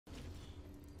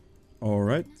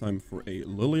Alright, time for a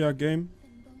Lillia game.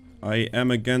 I am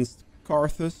against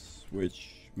Karthus,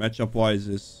 which matchup-wise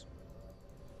is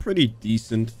pretty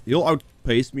decent. He'll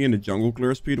outpace me in the jungle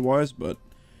clear speed-wise, but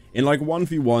in like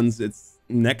 1v1s, it's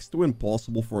next to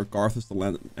impossible for Karthus to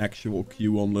land an actual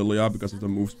Q on Lillia because of the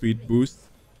move speed boost.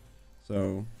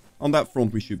 So, on that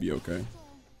front, we should be okay.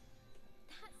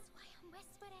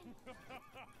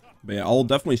 But yeah, I'll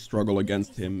definitely struggle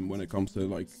against him when it comes to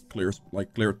like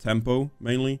clear tempo,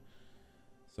 mainly.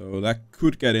 So that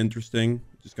could get interesting.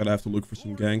 Just gotta have to look for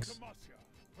some ganks.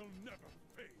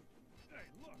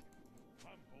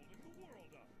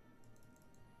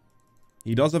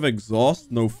 He does have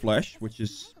exhaust, no flash, which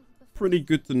is pretty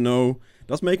good to know.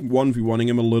 Does make 1v1ing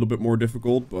him a little bit more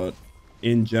difficult, but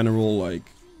in general, like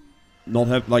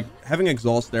having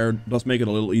exhaust there does make it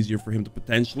a little easier for him to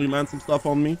potentially land some stuff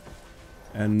on me,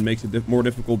 and makes it more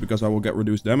difficult because I will get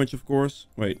reduced damage, of course.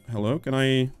 Wait, hello? Can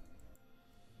I?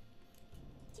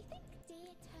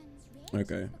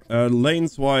 Okay.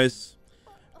 Lanes wise,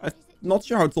 I'm not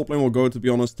sure how top lane will go, to be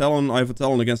honest. Talon, I have a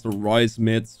Talon against a Ryze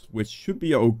mid, which should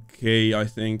be okay, I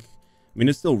think. I mean,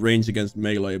 it's still range against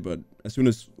melee, but as soon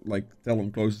as like Talon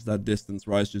closes that distance,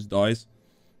 Ryze just dies.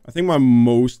 I think my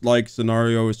most like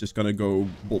scenario is just gonna go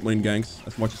bot lane ganks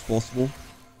as much as possible.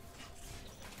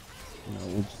 You know,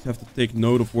 we'll just have to take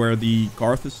note of where the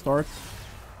Karthus starts.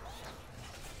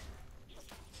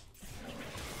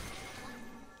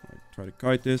 Try to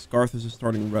kite this. Karthus is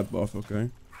starting red buff, okay.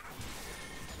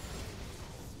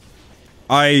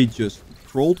 I just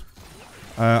trolled.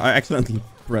 I accidentally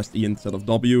pressed E instead of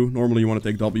W. Normally you want to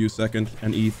take W second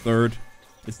and E third.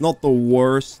 It's not the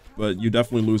worst, but you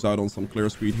definitely lose out on some clear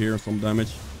speed here, some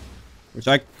damage. Which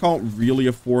I can't really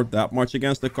afford that much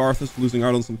against the Karthus, losing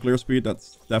out on some clear speed.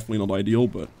 That's definitely not ideal,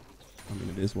 but I mean,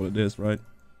 it is what it is, right?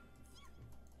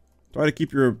 Try to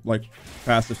keep your like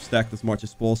passive stacked as much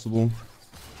as possible.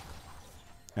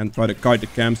 And try to kite the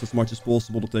camps as much as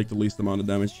possible to take the least amount of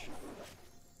damage.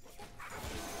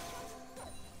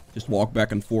 Just walk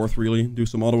back and forth, really. Do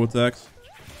some auto attacks.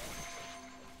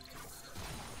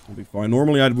 It'll be fine.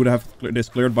 Normally I would have this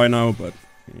cleared by now, but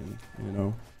you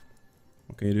know.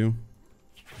 Okay, do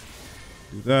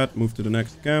that. Move to the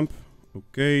next camp.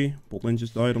 Okay. Bot lane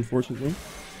just died, unfortunately.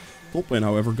 Top lane,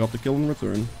 however, got the kill in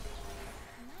return.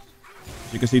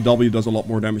 As you can see, W does a lot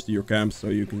more damage to your camps, so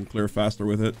you can clear faster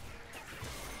with it.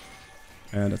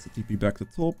 And that's a TP back to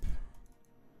top.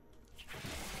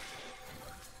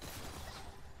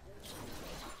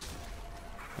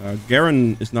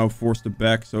 Garen is now forced to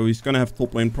back, so he's gonna have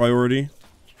top lane priority.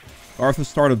 Arthur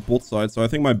started bot side, so I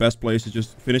think my best play is to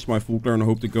just finish my full clear and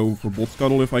hope to go for bot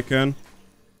scuttle if I can.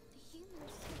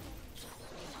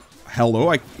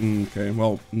 Hello, okay,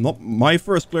 well, not my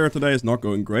first clear today is not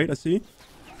going great, I see.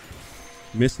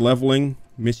 Mis-leveling,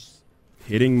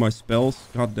 mis-hitting my spells,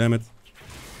 god damn it.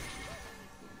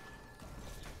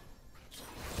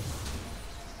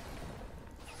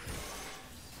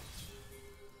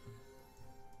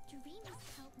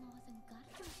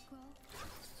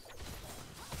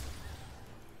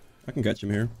 I can catch him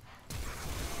here.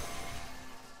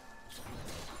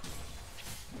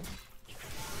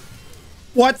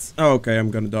 What? Oh, okay, I'm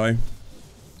gonna die.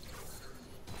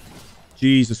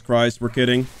 Jesus Christ, we're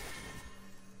kidding.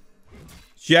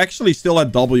 She actually still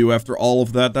had W after all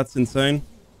of that. That's insane.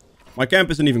 My camp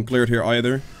isn't even cleared here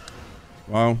either.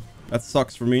 Wow, that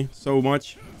sucks for me so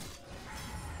much.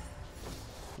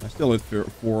 I still hit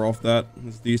 4 off that.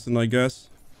 That's decent, I guess.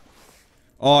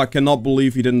 Oh, I cannot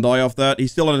believe he didn't die off that. He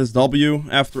still had his W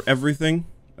after everything.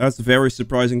 That's very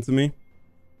surprising to me.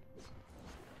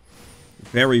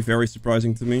 Very, very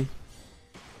surprising to me.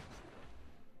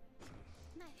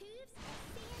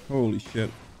 Holy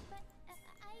shit.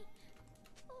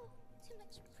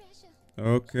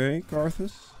 Okay,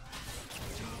 Karthus.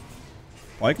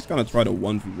 Pyke is gonna try to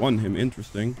 1v1 him.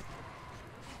 Interesting.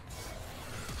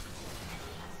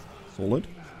 Solid.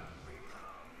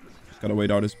 Just gotta wait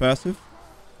out his passive.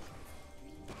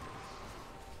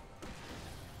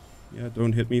 Yeah,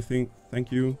 don't hit me,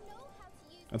 thank you.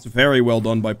 That's very well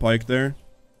done by Pyke there.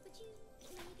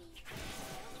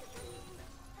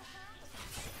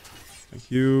 Thank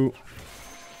you.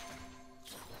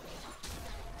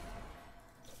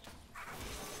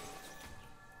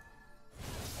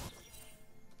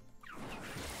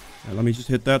 And let me just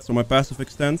hit that so my passive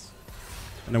extends.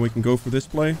 And then we can go for this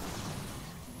play.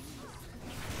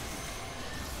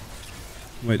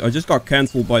 Wait, I just got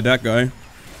cancelled by that guy.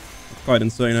 Quite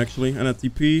insane, actually. And a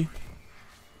TP.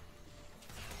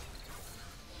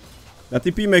 That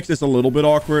TP makes this a little bit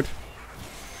awkward.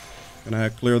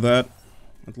 Gonna clear that,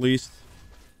 at least.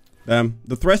 Damn.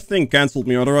 The Thresh thing cancelled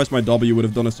me. Otherwise, my W would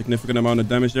have done a significant amount of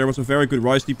damage there. It was a very good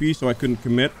Rise TP, so I couldn't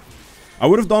commit. I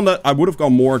would have done that. I would have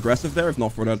gone more aggressive there if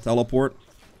not for that teleport.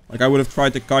 Like, I would have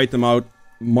tried to kite them out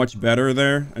much better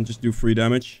there and just do free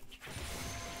damage.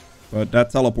 But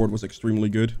that teleport was extremely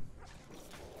good.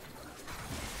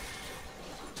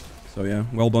 So yeah,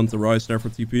 well done to Rise there for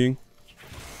TPing.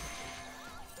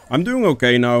 I'm doing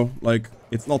okay now. Like,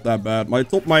 it's not that bad. My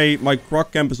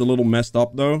croc camp is a little messed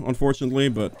up though, unfortunately,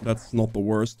 but that's not the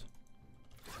worst.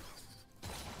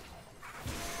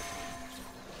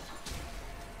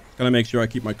 Gotta make sure I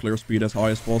keep my clear speed as high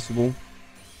as possible.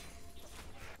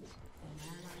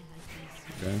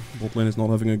 Okay, bot lane is not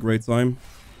having a great time.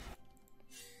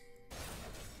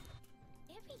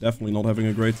 Definitely not having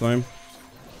a great time.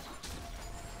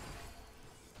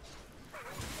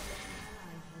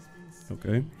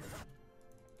 Okay.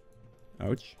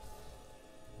 Ouch.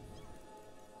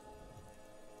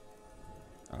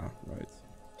 Ah, right.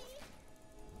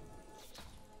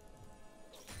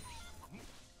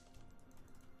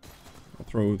 I'll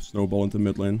throw a snowball into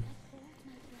mid lane.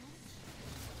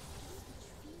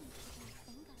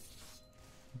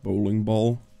 Bowling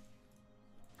ball.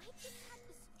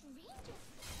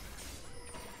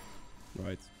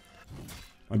 Right.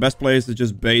 My best play is to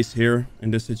just base here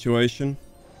in this situation.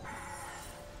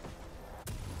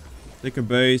 Take a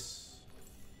base.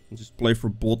 And just play for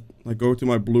bot. I go to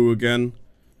my blue again.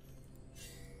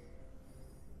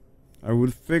 I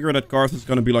would figure that Karth is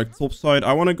gonna be like top side.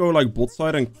 I want to go like bot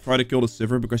side and try to kill the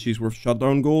Sivir because she's worth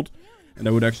shutdown gold. And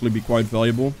that would actually be quite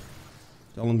valuable.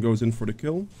 Talon goes in for the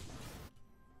kill.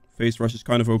 Face rush is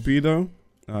kind of OP though.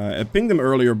 I pinged him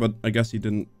earlier, but I guess he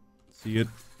didn't see it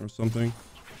or something.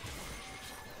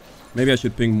 Maybe I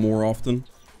should ping more often.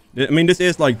 I mean, this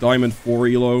is like Diamond 4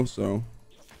 elo, so...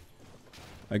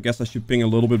 I guess I should ping a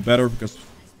little bit better because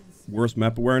worse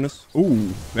map awareness. Ooh,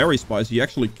 very spicy. He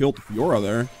actually killed Fiora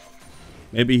there.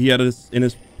 Maybe he had this in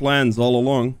his plans all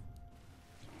along.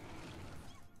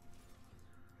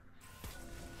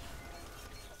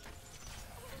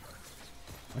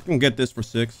 I can get this for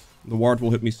 6. The ward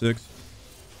will hit me 6.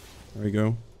 There we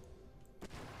go.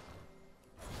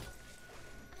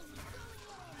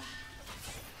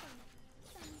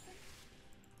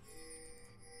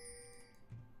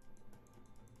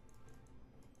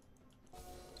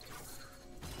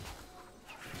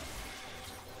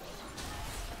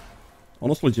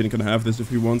 Honestly, Jin can have this if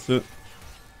he wants it.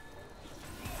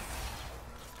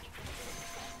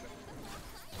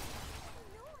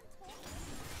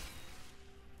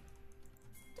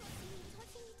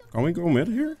 Can we go mid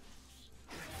here?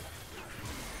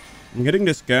 I'm getting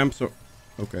this camp, so...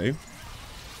 Okay.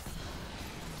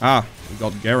 Ah, I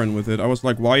got Garen with it. I was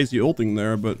like, why is he ulting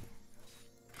there? But...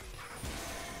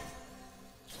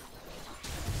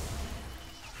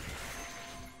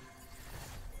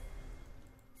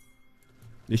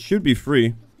 This should be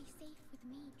free.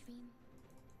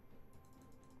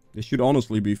 This should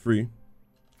honestly be free.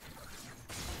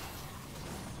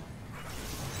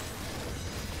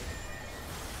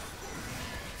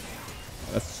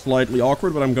 That's slightly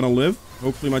awkward, but I'm gonna live.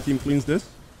 Hopefully my team cleans this.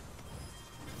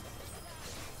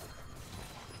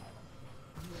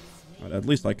 Right, at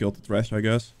least I killed the Thresh, I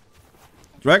guess.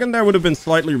 Dragon there would have been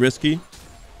slightly risky.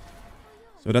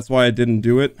 So that's why I didn't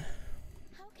do it.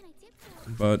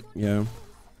 But, yeah.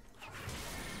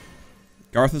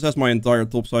 Garthus has my entire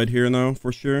top side here now,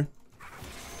 for sure.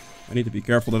 I need to be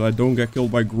careful that I don't get killed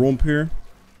by Gromp here.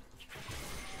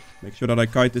 Make sure that I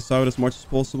kite this out as much as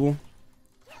possible.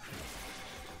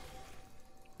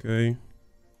 Okay.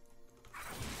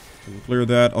 Can clear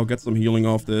that. I'll get some healing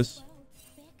off this.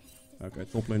 Okay,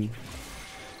 top lane.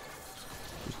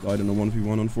 Just died in a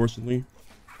 1v1, unfortunately.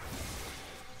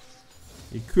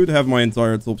 He could have my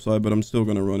entire top side, but I'm still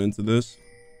gonna run into this.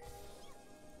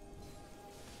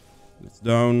 It's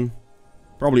down.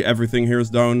 Probably everything here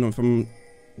is down, if I'm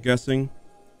guessing.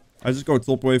 I just go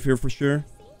top wave here for sure.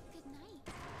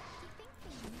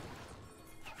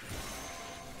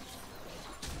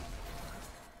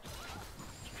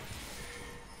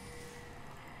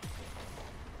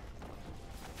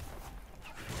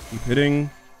 Keep hitting.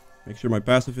 Make sure my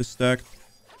passive is stacked.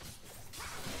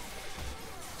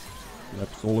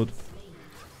 Yep, solid.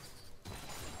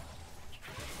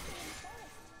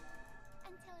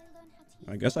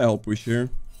 I guess I help push here.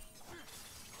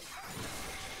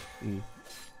 Okay,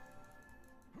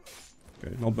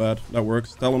 not bad. That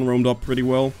works. Talon roamed up pretty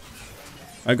well.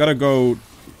 I gotta go.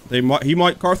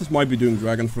 Karthus might be doing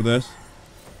dragon for this.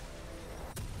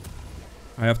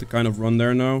 I have to kind of run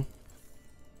there now.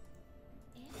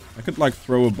 I could like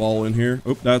throw a ball in here.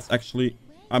 Oh, that's actually...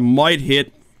 I might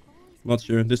hit Not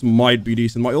sure. This might be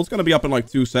decent. My ult's gonna be up in like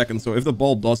 2 seconds, so if the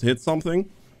ball does hit something,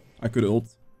 I could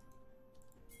ult.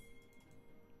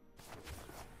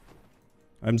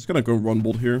 I'm just gonna go run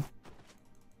bolt here.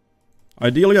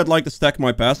 Ideally, I'd like to stack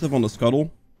my passive on the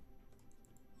scuttle.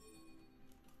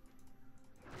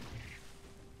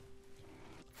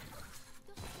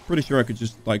 Pretty sure I could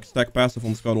just like stack passive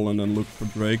on scuttle and then look for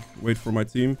Drake. Wait for my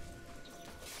team.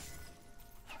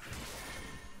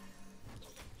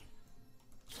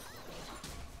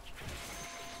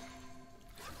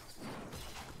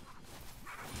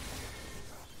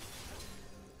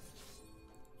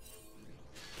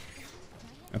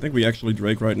 I think we actually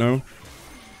Drake right now.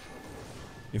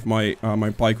 If my my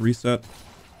pike reset.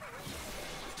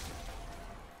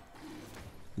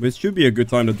 This should be a good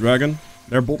time to dragon.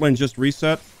 Their bot lane just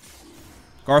reset.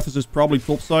 Karthus is probably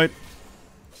topside.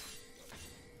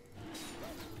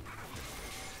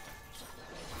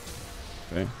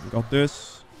 Okay, we got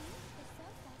this.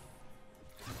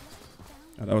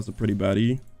 Yeah, that was a pretty bad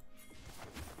E.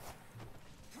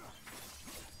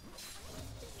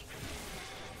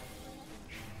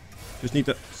 Just need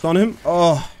to stun him.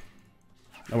 Oh,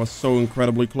 that was so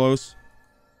incredibly close.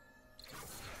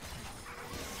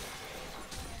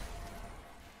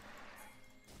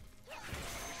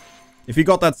 If he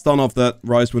got that stun off, that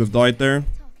Ryze would have died there.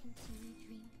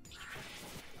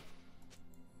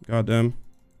 God damn.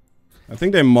 I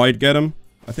think they might get him.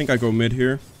 I think I go mid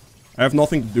here. I have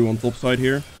nothing to do on top side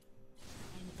here.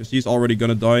 Because he's already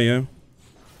gonna die, yeah.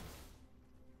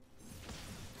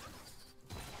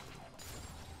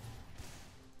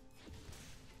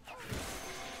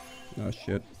 Oh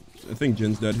shit. I think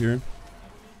Jin's dead here.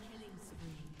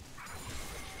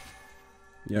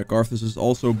 Yeah, Karthus is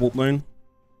also bot lane.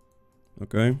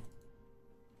 Okay.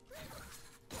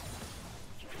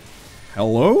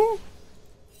 Hello?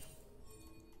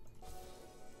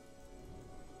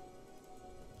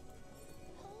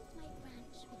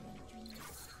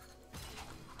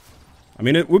 I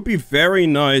mean, it would be very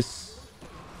nice.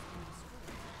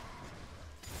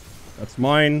 That's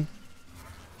mine.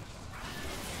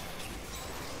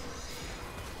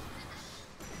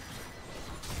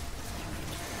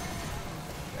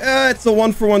 It's a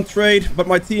 1-for-1 trade, but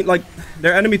my team, like,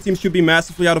 their enemy team should be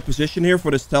massively out of position here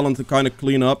for this talent to kind of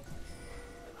clean up.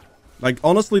 Like,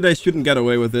 honestly, they shouldn't get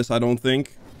away with this, I don't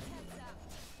think.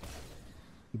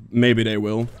 Maybe they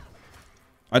will.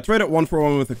 I traded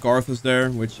 1-for-1 with the Karthus there,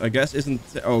 which I guess isn't...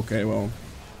 Okay, well.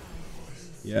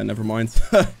 Yeah, never mind.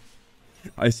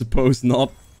 I suppose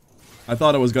not. I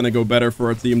thought it was gonna go better for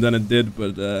our team than it did,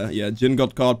 but yeah, Jin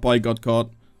got caught, Pike got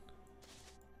caught.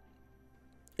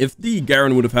 If the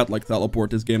Garen would have had, like, teleport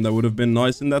this game, that would have been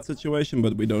nice in that situation,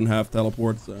 but we don't have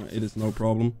teleport, so it is no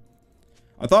problem.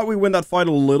 I thought we win that fight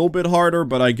a little bit harder,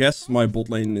 but I guess my bot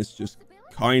lane is just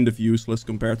kind of useless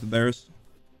compared to theirs.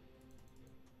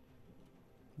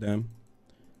 Damn.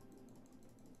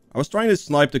 I was trying to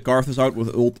snipe the Karthus out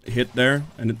with ult hit there,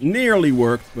 and it nearly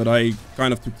worked, but I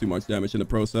kind of took too much damage in the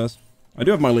process. I do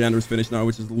have my Leander's finish now,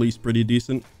 which is at least pretty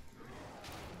decent.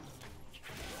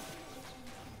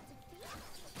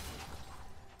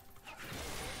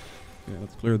 Okay,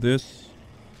 let's clear this.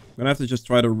 I'm gonna have to just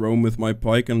try to roam with my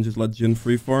pike and just let Jin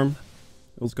free farm.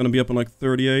 It's gonna be up in like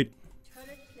 38.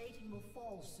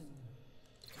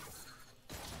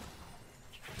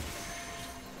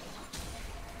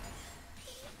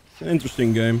 It's an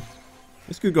interesting game.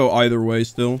 This could go either way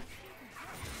still.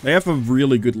 They have a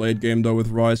really good late game though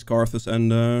with Ryze, Karthus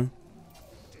and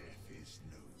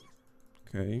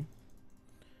okay.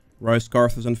 Ryze,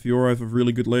 Karthus and Fiora have a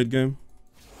really good late game.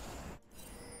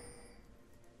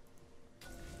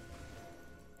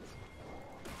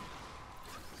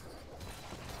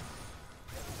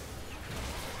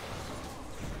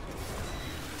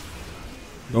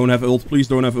 Don't have ult, please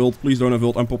don't have ult, please don't have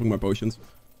ult. I'm popping my potions.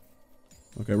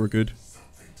 Okay, we're good.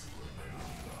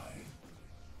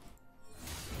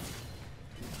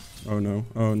 Oh no,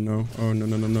 oh no, oh no,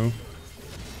 no, no, no.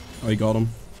 Oh, he got him.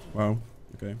 Wow,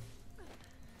 okay.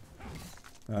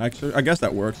 Actually, I guess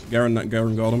that works. Garen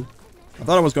got him. I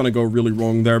thought I was gonna go really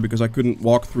wrong there because I couldn't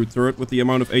walk through turret with the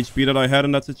amount of HP that I had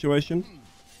in that situation.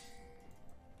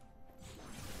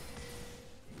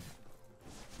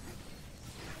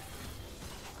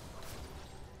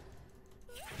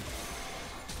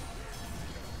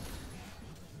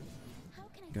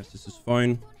 Guess this is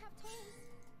fine.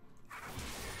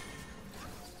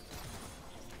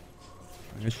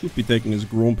 I should be taking his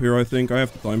Gromp here, I think. I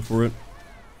have the time for it.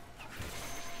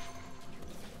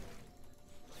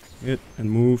 Hit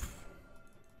and move.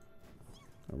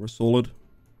 We're solid.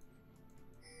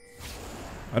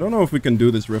 I don't know if we can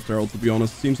do this Rift Herald, to be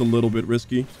honest. It seems a little bit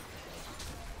risky.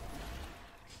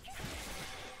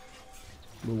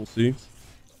 But we'll see.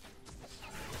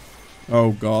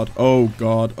 Oh god. Oh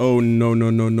god. Oh no, no,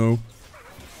 no, no.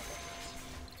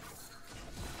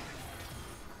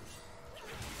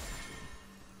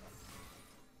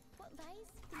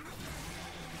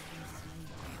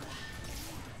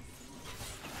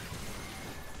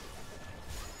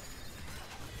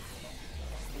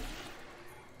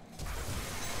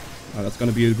 Oh, that's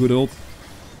gonna be a good ult.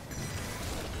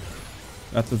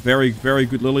 That's a very, very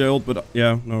good Lillia ult, but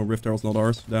yeah, no, Rift Herald's not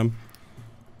ours. Damn.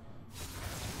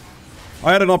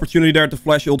 I had an opportunity there to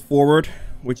flash ult forward,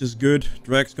 which is good.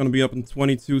 Drag's gonna be up in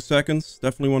 22 seconds.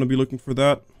 Definitely want to be looking for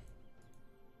that.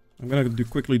 I'm gonna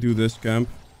quickly do this camp.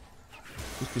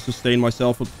 Just to sustain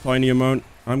myself a tiny amount.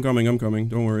 I'm coming,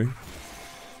 don't worry.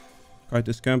 Kite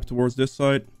this camp towards this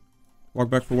side. Walk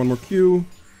back for one more Q.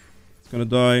 It's gonna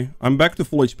die. I'm back to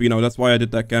full HP now, that's why I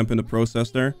did that camp in the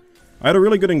process there. I had a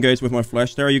really good engage with my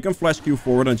flash there. You can flash Q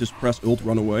forward and just press ult,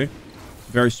 run away.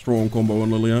 Very strong combo on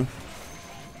Lillia.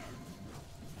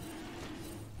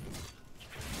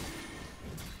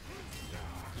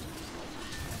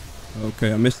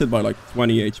 Okay, I missed it by like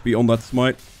 20 HP on that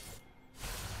smite.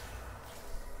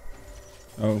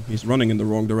 Oh, he's running in the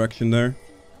wrong direction there.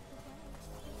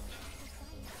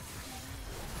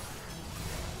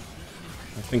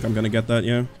 I think I'm gonna get that,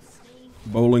 yeah.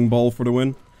 Bowling ball for the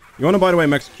win. You wanna, by the way,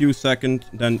 max Q second,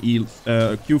 then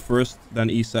Q first, then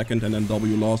E second, and then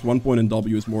W last. 1 point in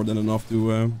W is more than enough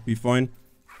to be fine.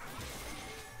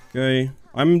 Okay,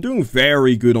 I'm doing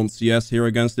very good on CS here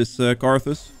against this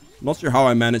Karthus. Not sure how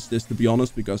I managed this, to be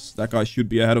honest, because that guy should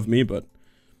be ahead of me, but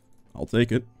I'll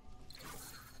take it.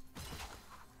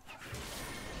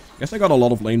 Guess I got a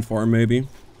lot of lane farm, maybe.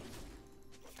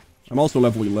 I'm also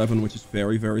level 11, which is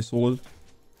very, very solid.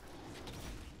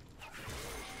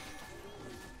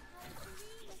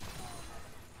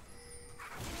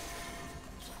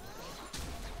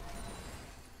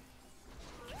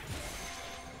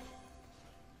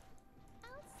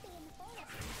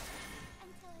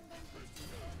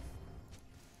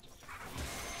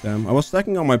 Damn, I was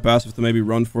stacking on my passive to maybe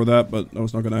run for that, but that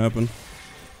was not gonna happen.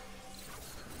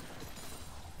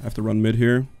 I have to run mid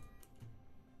here.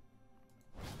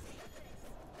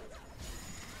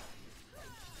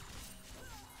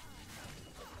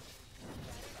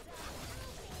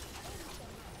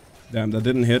 Damn, that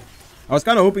didn't hit. I was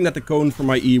kind of hoping that the cone for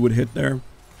my E would hit there.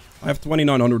 I have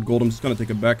 2,900 gold. I'm just gonna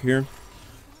take it back here.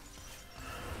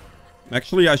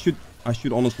 Actually, I should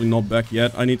honestly not back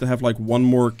yet. I need to have like one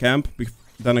more camp.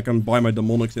 Then I can buy my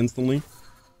demonics instantly.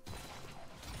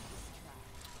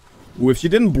 Ooh, if she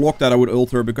didn't block that, I would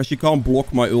ult her, because she can't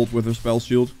block my ult with her spell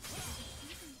shield.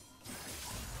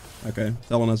 Okay,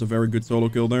 Talon has a very good solo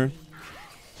kill there.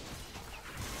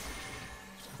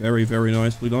 Very, very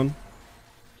nicely done.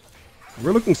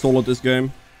 We're looking solid this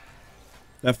game.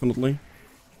 Definitely.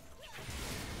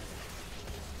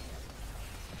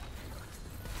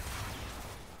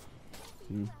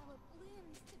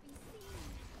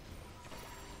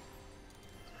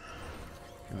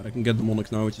 God, I can get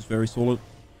demonics now, which is very solid.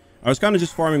 I was kind of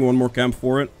just farming one more camp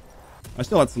for it. I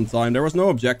still had some time. There was no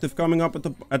objective coming up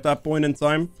at that point in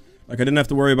time. Like, I didn't have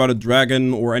to worry about a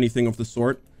dragon or anything of the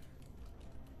sort.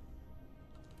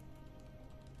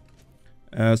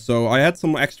 So I had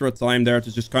some extra time there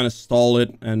to just kind of stall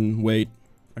it and wait.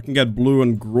 I can get blue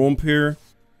and Gromp here.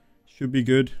 Should be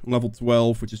good. I'm level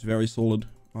 12, which is very solid.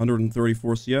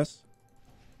 134 CS.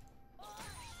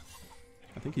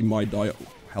 I think he might die. Oh,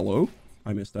 hello?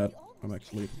 I missed that. I'm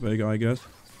actually a Vega, I guess.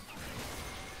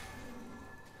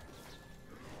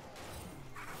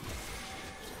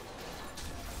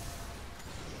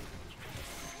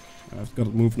 I've got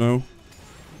to move now.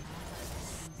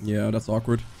 Yeah, that's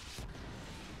awkward.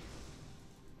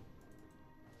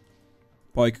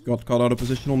 Pyke got caught out of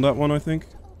position on that one, I think.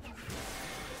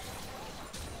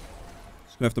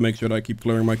 Just gonna have to make sure that I keep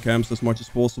clearing my camps as much as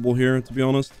possible here, to be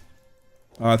honest.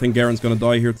 I think Garen's gonna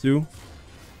die here too.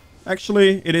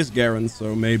 Actually, it is Garen,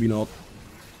 so maybe not.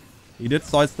 He did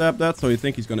sidestep that, so I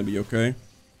think he's gonna be okay.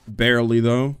 Barely,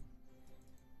 though.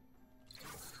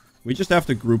 We just have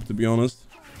to group, to be honest.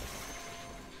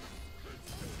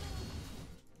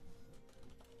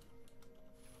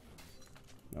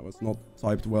 That was not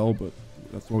typed well, but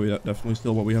that's what we definitely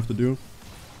still what we have to do.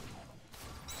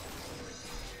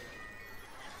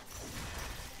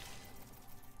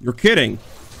 You're kidding.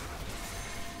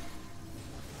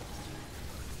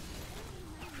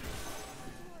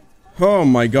 Oh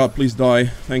my god, please die.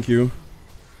 Thank you.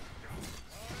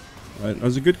 Right, that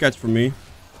was a good catch for me.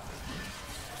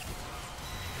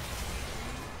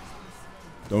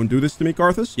 Don't do this to me,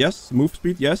 Karthus. Yes. Move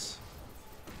speed, yes.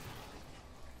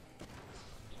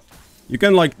 You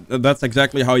can, like, that's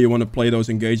exactly how you want to play those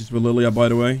engages with Lillia, by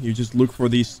the way. You just look for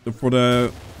these, for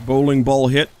the bowling ball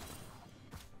hit.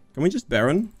 Can we just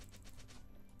Baron?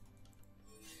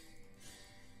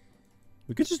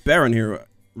 We could just Baron here,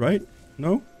 right?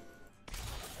 No?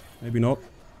 Maybe not.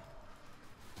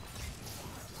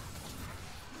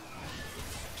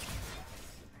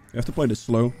 You have to play this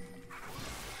slow.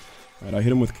 Alright, I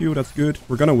hit him with Q, that's good.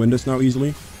 We're gonna win this now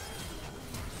easily.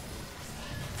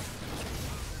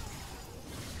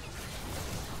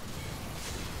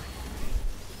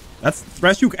 That's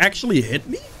Thrashuk actually hit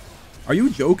me? Are you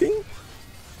joking?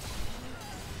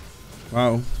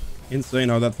 Wow. Insane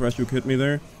how that Thrashuk hit me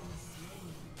there.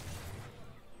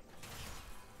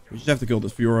 We just have to kill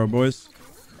this Fiora, boys.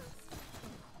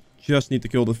 Just need to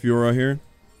kill the Fiora here.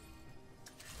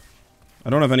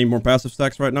 I don't have any more passive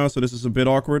stacks right now, so this is a bit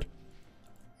awkward.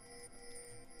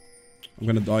 I'm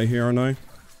gonna die here, aren't I?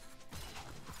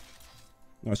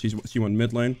 No, she went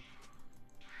mid lane.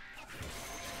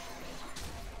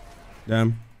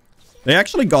 Damn. They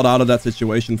actually got out of that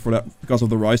situation for that because of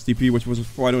the Rise TP, which was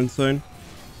quite insane.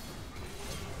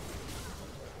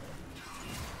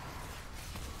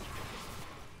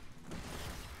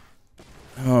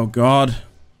 Oh god.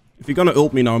 If you're gonna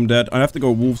ult me now, I'm dead. I have to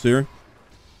go Wolves here.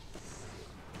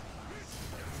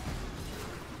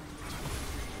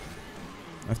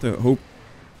 I have to hope.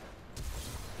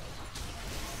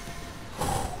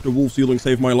 The Wolf Sealing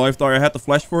saved my life there. I had to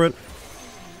flash for it.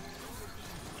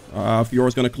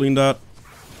 Fiora's gonna clean that.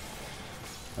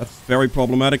 That's very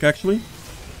problematic, actually.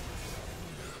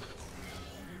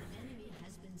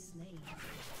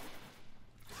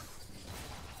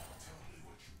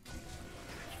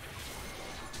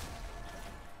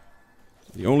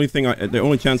 The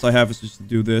only chance I have is just to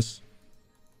do this.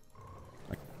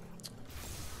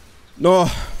 No,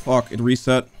 fuck, it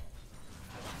reset.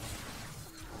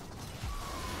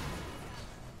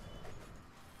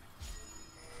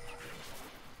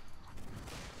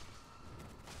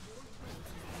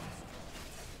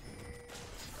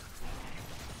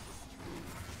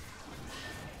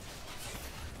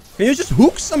 Can you just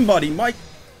hook somebody, Mike?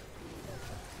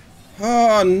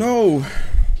 Ah, no.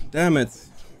 Damn it.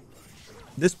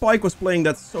 This Pyke was playing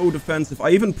that so defensive. I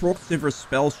even procced Sivir's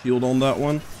spell shield on that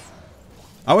one.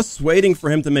 I was waiting for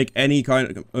him to make any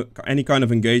kind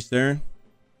of engage there.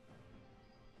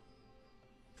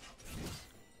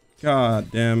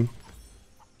 God damn.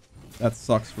 That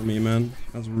sucks for me, man.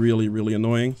 That's really, really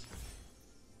annoying.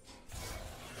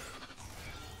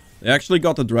 They actually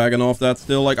got the dragon off that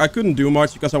still. Like, I couldn't do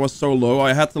much because I was so low.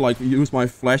 I had to, like, use my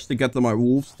flash to get to my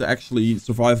wolves to actually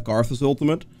survive Garth's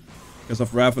ultimate. Because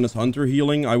of Ravenous Hunter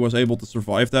healing, I was able to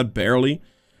survive that barely.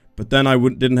 But then I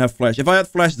didn't have flash. If I had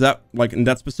flash that, like, in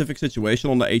that specific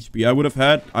situation on the HP I would have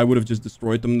had, I would have just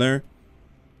destroyed them there.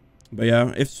 But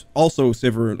yeah, it's also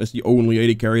Sivir is the only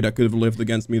AD carry that could have lived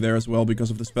against me there as well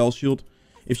because of the spell shield.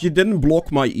 If she didn't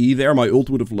block my E there, my ult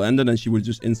would have landed and she would have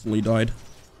just instantly died.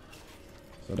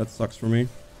 So that sucks for me.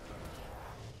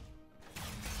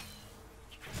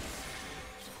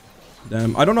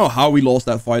 Damn, I don't know how we lost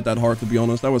that fight that hard, to be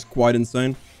honest. That was quite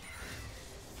insane.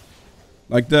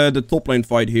 Like, the top lane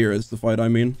fight here is the fight I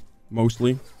mean.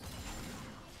 Mostly.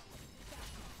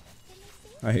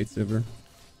 I hate Sivir.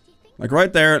 Like,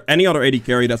 right there, any other AD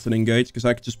carry that's an engage. Because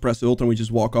I could just press ult and we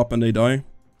just walk up and they die.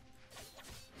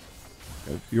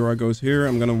 Okay, Fiora goes here.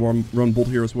 I'm gonna run bot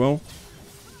here as well.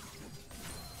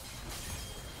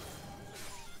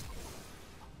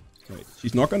 Wait,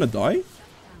 she's not gonna die?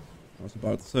 I was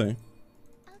about to say.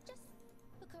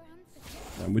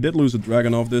 And we did lose a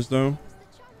dragon off this though.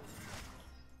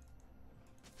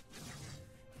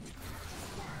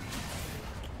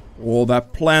 Oh,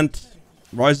 that plant.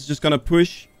 Rise is just gonna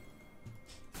push.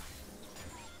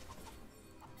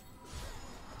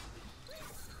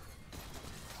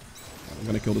 I'm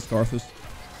gonna kill this Karthus.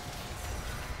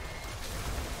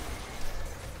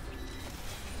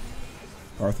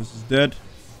 Karthus is dead.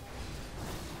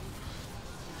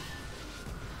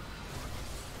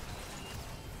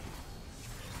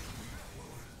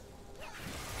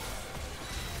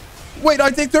 Wait,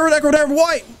 I take third aggro there.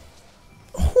 Why?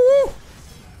 Whew.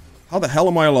 How the hell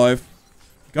am I alive?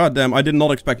 God damn, I did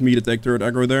not expect me to take third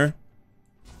aggro there.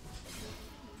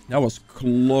 That was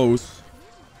close.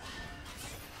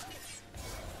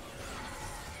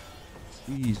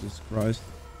 Jesus Christ.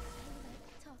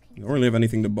 I don't really have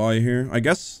anything to buy here. I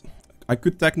guess I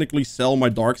could technically sell my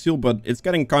Dark Seal, but it's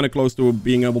getting kind of close to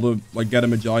being able to, like, get a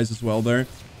Magize as well there.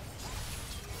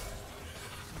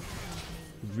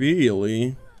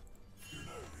 Really?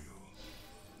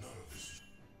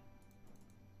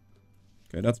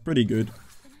 Okay, that's pretty good.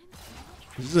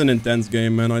 This is an intense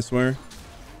game, man, I swear.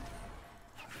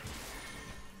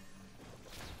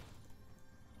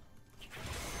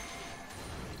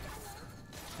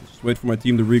 Just wait for my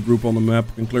team to regroup on the map.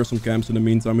 We can clear some camps in the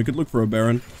meantime. We could look for a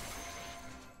Baron.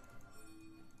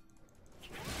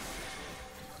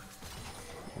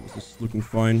 This is looking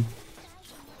fine.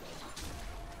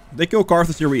 If they kill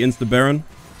Karthus here, we insta Baron.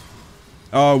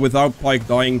 Oh, without Pyke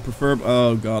dying, prefer...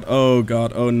 Oh, God. Oh,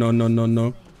 God. Oh, no, no, no,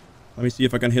 no. Let me see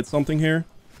if I can hit something here.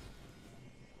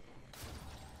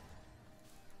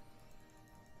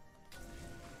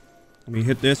 Let me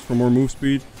hit this for more move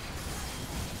speed.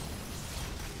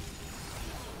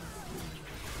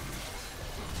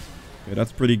 Okay,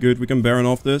 that's pretty good. We can Baron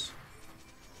off this.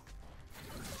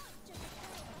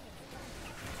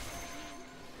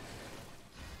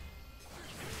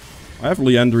 I have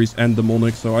Liandry's and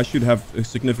Demonic, so I should have a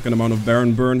significant amount of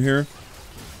Baron burn here.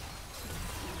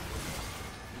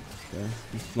 Okay,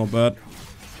 this is not bad.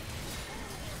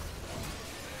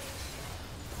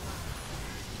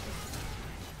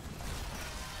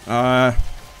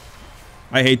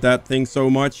 I hate that thing so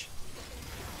much.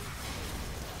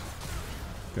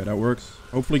 Okay, that works.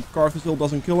 Hopefully Karthus still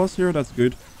doesn't kill us here. That's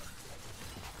good.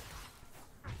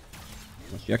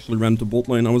 She actually ran to bot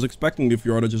lane. I was expecting the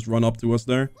Fjord to just run up to us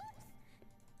there.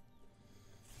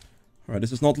 Alright,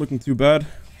 this is not looking too bad.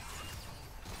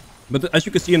 But as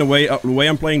you can see, in a way, the way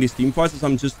I'm playing these team fights is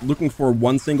I'm just looking for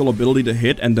one single ability to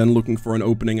hit and then looking for an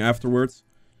opening afterwards.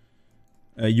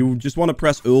 You just want to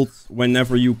press ult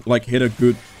whenever you like hit a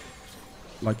good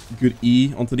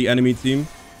E onto the enemy team.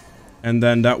 And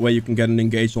then that way you can get an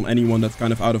engage on anyone that's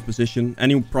kind of out of position.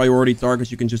 Any priority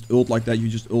targets, you can just ult like that. You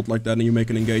just ult like that and you make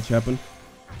an engage happen.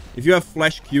 If you have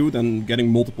flash Q, then getting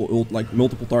multiple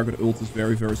target ult is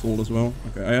very, very solid as well.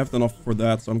 Okay, I have enough for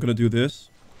that, so I'm going to do this.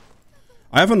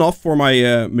 I have enough for my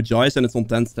Magi's and it's on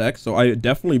 10 stacks, so I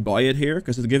definitely buy it here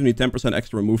because it gives me 10%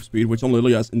 extra move speed, which on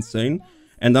Lillia is insane.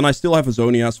 And then I still have a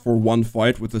Zonias for one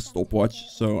fight with a stopwatch,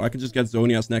 so I can just get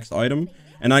Zonias next item.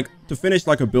 And to finish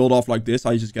like a build off like this,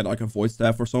 I just get like a Void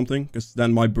Staff or something, because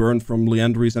then my burn from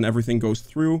Liandry's and everything goes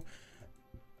through.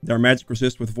 Their magic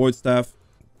resist with Void Staff,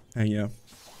 and yeah.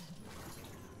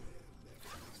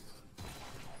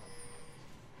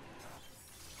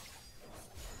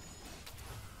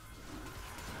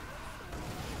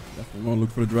 Definitely want to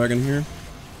look for the dragon here.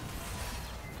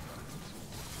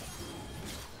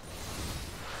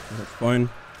 That's fine.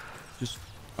 Just,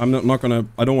 I don't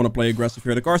want to play aggressive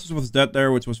here. The Karthus was dead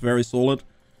there, which was very solid.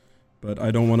 But I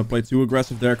don't want to play too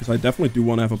aggressive there, because I definitely do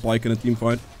want to have a Pyke in a team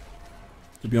fight.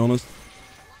 To be honest.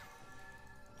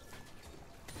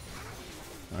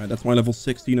 Alright, that's my level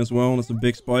 16 as well. That's a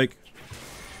big spike.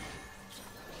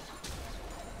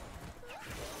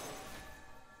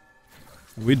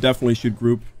 We definitely should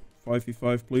group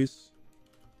 5v5, please.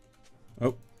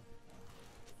 Oh.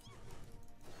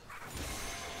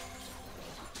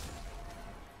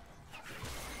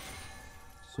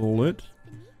 Solid.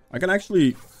 I can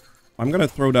actually... I'm gonna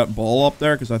throw that ball up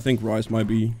there, because I think Ryze might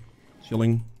be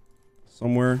chilling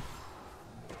somewhere.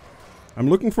 I'm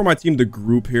looking for my team to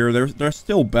group here. They're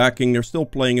still backing. They're still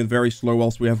playing it very slow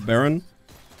whilst we have Baron,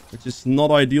 which is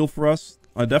not ideal for us.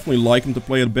 I definitely like him to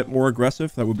play it a bit more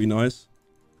aggressive. That would be nice.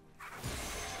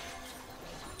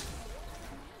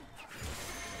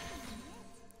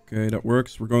 Okay, that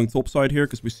works. We're going topside here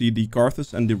because we see the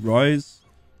Karthus and the Ryze.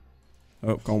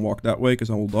 Oh, can't walk that way because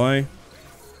I will die.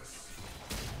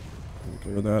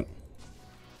 Clear that.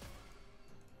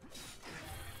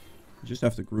 You just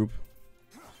have to group.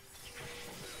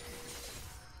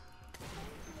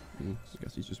 I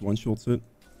guess he just one-shots it.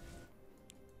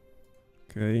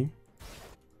 Okay.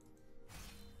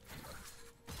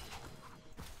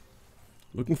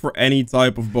 Looking for any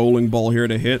type of bowling ball here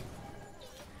to hit.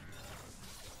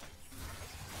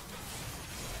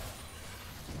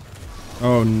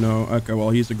 Oh no. Okay,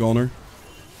 well, he's a goner.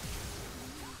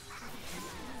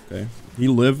 Okay. He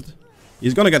lived.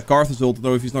 He's gonna get Karthus ult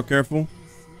though if he's not careful.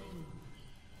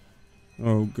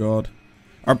 Oh god.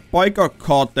 Our Pyke got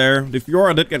caught there. The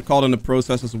Fiora did get caught in the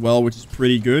process as well, which is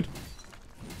pretty good.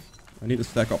 I need to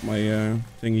stack up my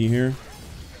thingy here.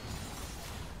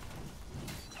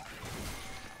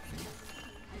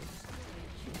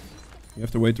 You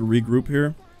have to wait to regroup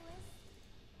here.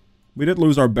 We did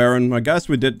lose our Baron. I guess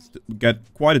we did get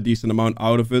quite a decent amount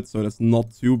out of it, so that's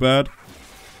not too bad.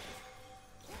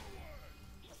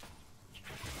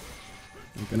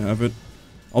 You can have it.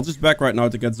 I'll just back right now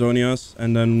to get Zonias,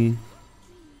 and then...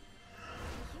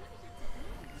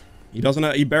 He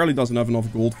barely doesn't have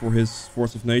enough gold for his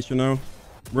Force of Nature now.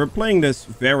 We're playing this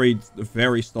very,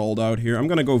 very stalled out here. I'm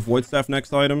gonna go Void Staff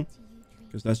next item,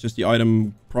 because that's just the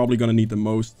item probably gonna need the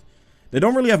most. They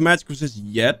don't really have magic resist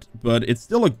yet, but it's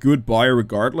still a good buy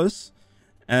regardless.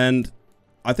 And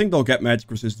I think they'll get magic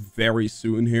resist very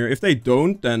soon here. If they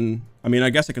don't, then... I mean,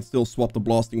 I guess I could still swap the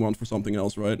blasting one for something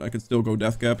else, right? I could still go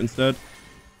death cap instead.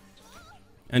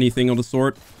 Anything of the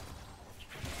sort.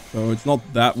 So it's not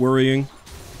that worrying.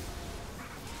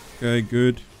 Okay,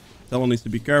 good. Talon needs to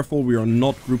be careful. We are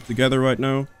not grouped together right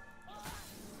now.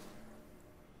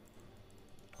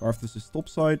 Karthus is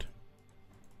topside.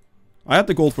 I had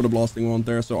the gold for the blasting one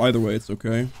there, so either way it's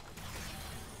okay.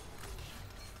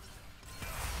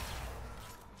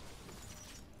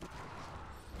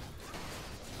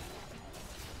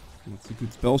 That's a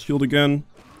good spell shield again.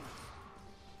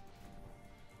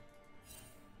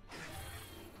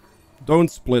 Don't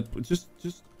split, just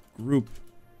group.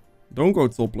 Don't go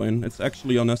top lane. It's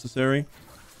actually unnecessary.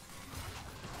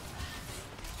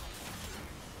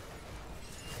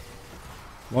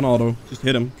 One auto. Just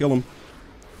hit him. Kill him.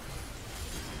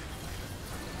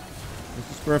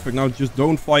 This is perfect. Now just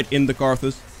don't fight in the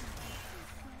Karthus.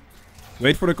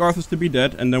 Wait for the Karthus to be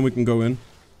dead and then we can go in.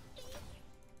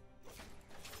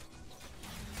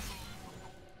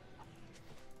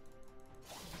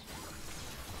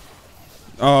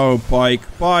 Oh, Pike.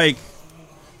 Pike!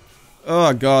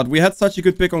 Oh god, we had such a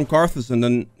good pick on Karthus and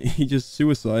then he just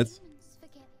suicides.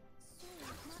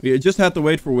 We just had to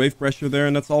wait for wave pressure there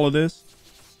and that's all it is.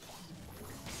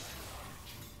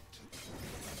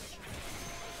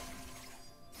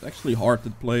 It's actually hard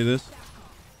to play this.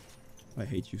 I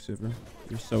hate you, Sivir.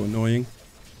 You're so annoying.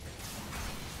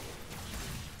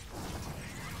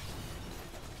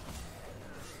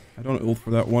 I don't ult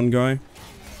for that one guy.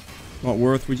 Not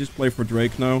worth. We just play for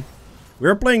Drake now.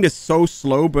 We're playing this so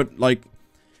slow, but like...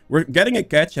 We're getting a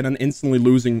catch and then instantly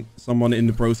losing someone in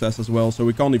the process as well. So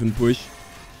we can't even push.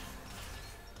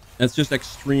 It's just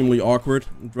extremely awkward.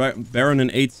 Baron in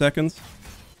 8 seconds.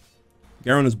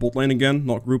 Garen is bot lane again,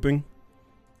 not grouping.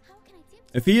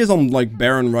 If he is on like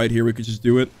Baron right here, we could just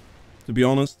do it. To be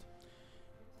honest.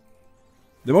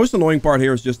 The most annoying part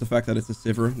here is just the fact that it's a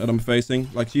Sivir that I'm facing.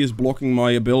 Like she is blocking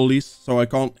my abilities, so I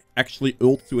can't actually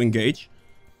ult to engage.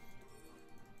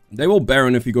 They will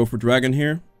Baron if you go for Dragon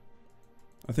here.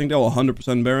 I think they'll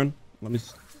 100% Baron. Let me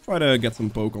try to get some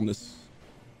poke on this.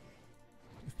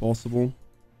 If possible.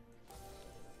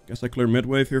 Guess I clear mid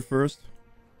wave here first.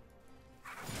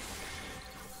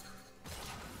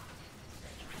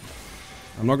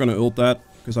 I'm not gonna ult that,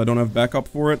 because I don't have backup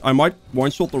for it. I might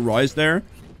one-shot the Rise there.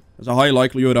 There's a high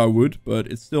likelihood I would, but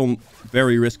it's still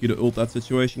very risky to ult that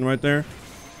situation right there.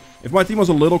 If my team was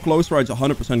a little closer, I'd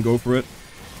 100% go for it.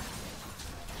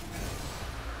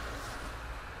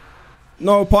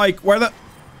 No, Pike, where the...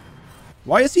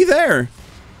 Why is he there?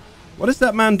 What is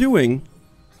that man doing?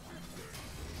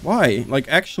 Why? Like,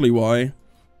 actually, why?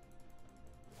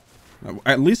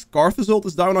 At least Karthus ult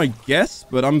is down, I guess,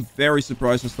 but I'm very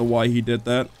surprised as to why he did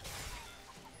that.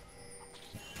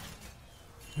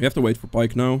 We have to wait for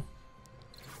Pike now.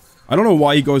 I don't know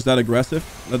why he goes that aggressive.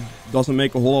 That doesn't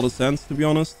make a whole lot of sense, to be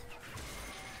honest.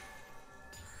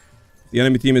 If the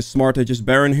enemy team is smart, they just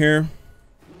Baron here.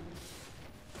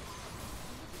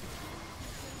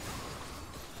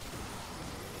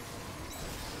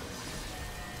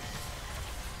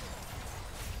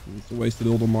 It's a wasted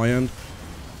ult on my end.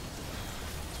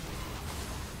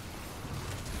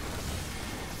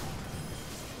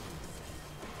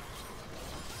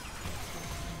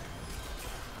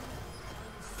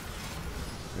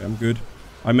 Okay, I'm good.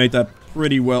 I made that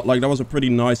pretty well. Like, that was a pretty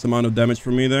nice amount of damage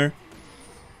for me there.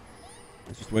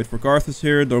 Let's just wait for Karthus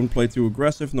here. Don't play too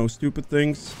aggressive. No stupid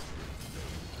things.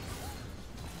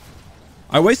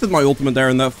 I wasted my ultimate there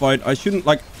in that fight. I shouldn't,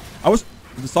 like... I was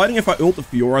deciding if I ult the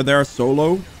Fiora there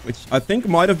solo, which I think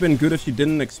might have been good if she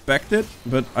didn't expect it,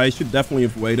 but I should definitely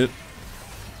have waited.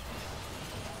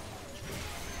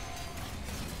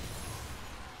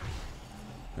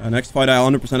 Next fight I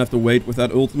 100% have to wait with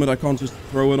that ultimate. I can't just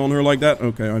throw it on her like that.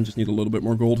 Okay, I just need a little bit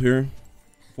more gold here.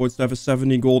 Void Staff is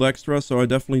 70 gold extra, so I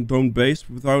definitely don't base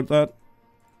without that.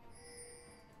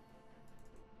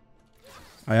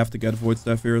 I have to get Void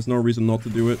Staff here. There's no reason not to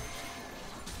do it.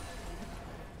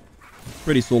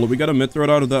 Pretty solid. We got a mid threat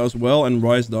out of that as well, and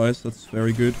Rise dies. That's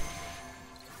very good.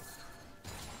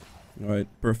 Alright,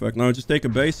 perfect. Now just take a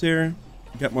base here,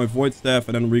 get my Void Staff,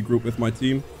 and then regroup with my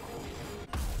team.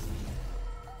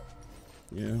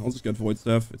 Yeah, I'll just get Void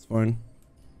Staff. It's fine.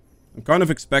 I'm kind of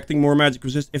expecting more magic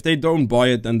resist. If they don't buy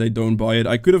it, then they don't buy it.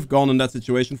 I could have gone in that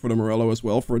situation for the Morello as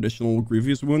well for additional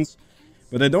Grievous wounds.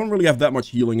 But they don't really have that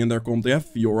much healing in their comp. They have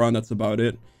Fiora, and that's about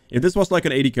it. If this was like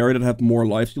an 80 carry that had more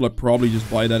lifesteal, I'd probably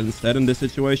just buy that instead in this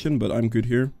situation. But I'm good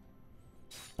here.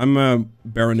 I'm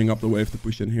baroning up the wave to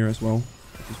push in here as well.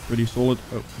 Which is pretty solid.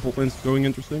 Oh, bot lane's going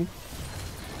interesting.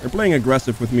 They're playing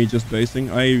aggressive with me just basing.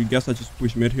 I guess I just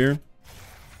push mid here.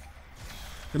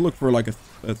 Could look for like a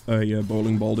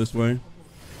bowling ball this way.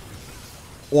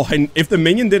 Oh, and if the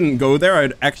minion didn't go there,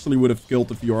 I actually would have killed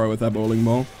the Fiora with that bowling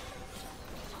ball.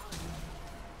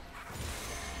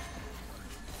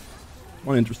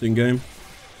 One interesting game.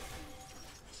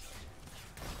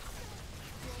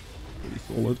 Pretty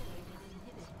solid.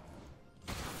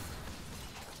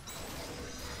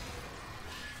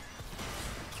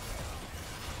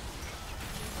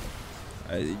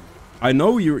 I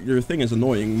know your thing is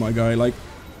annoying, my guy. Like,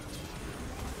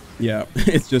 yeah,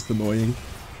 it's just annoying.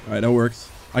 All right, that works.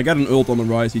 I got an ult on the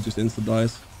rise. He just insta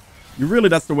dies. You really,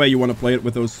 that's the way you want to play it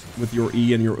with those, with your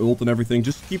E and your ult and everything.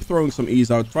 Just keep throwing some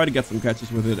E's out. Try to get some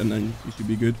catches with it, and then you should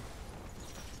be good.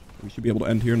 We should be able to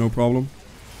end here, no problem.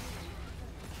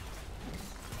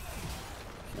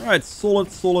 All right,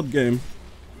 solid game.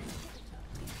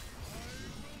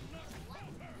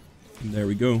 And there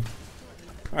we go.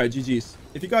 All right, GG's.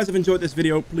 If you guys have enjoyed this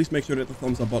video, please make sure to hit the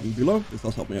thumbs up button below. This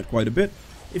does help me out quite a bit.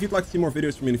 If you'd like to see more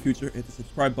videos from me in the future, hit the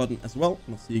subscribe button as well.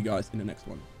 And I'll see you guys in the next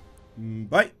one.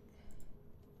 Bye.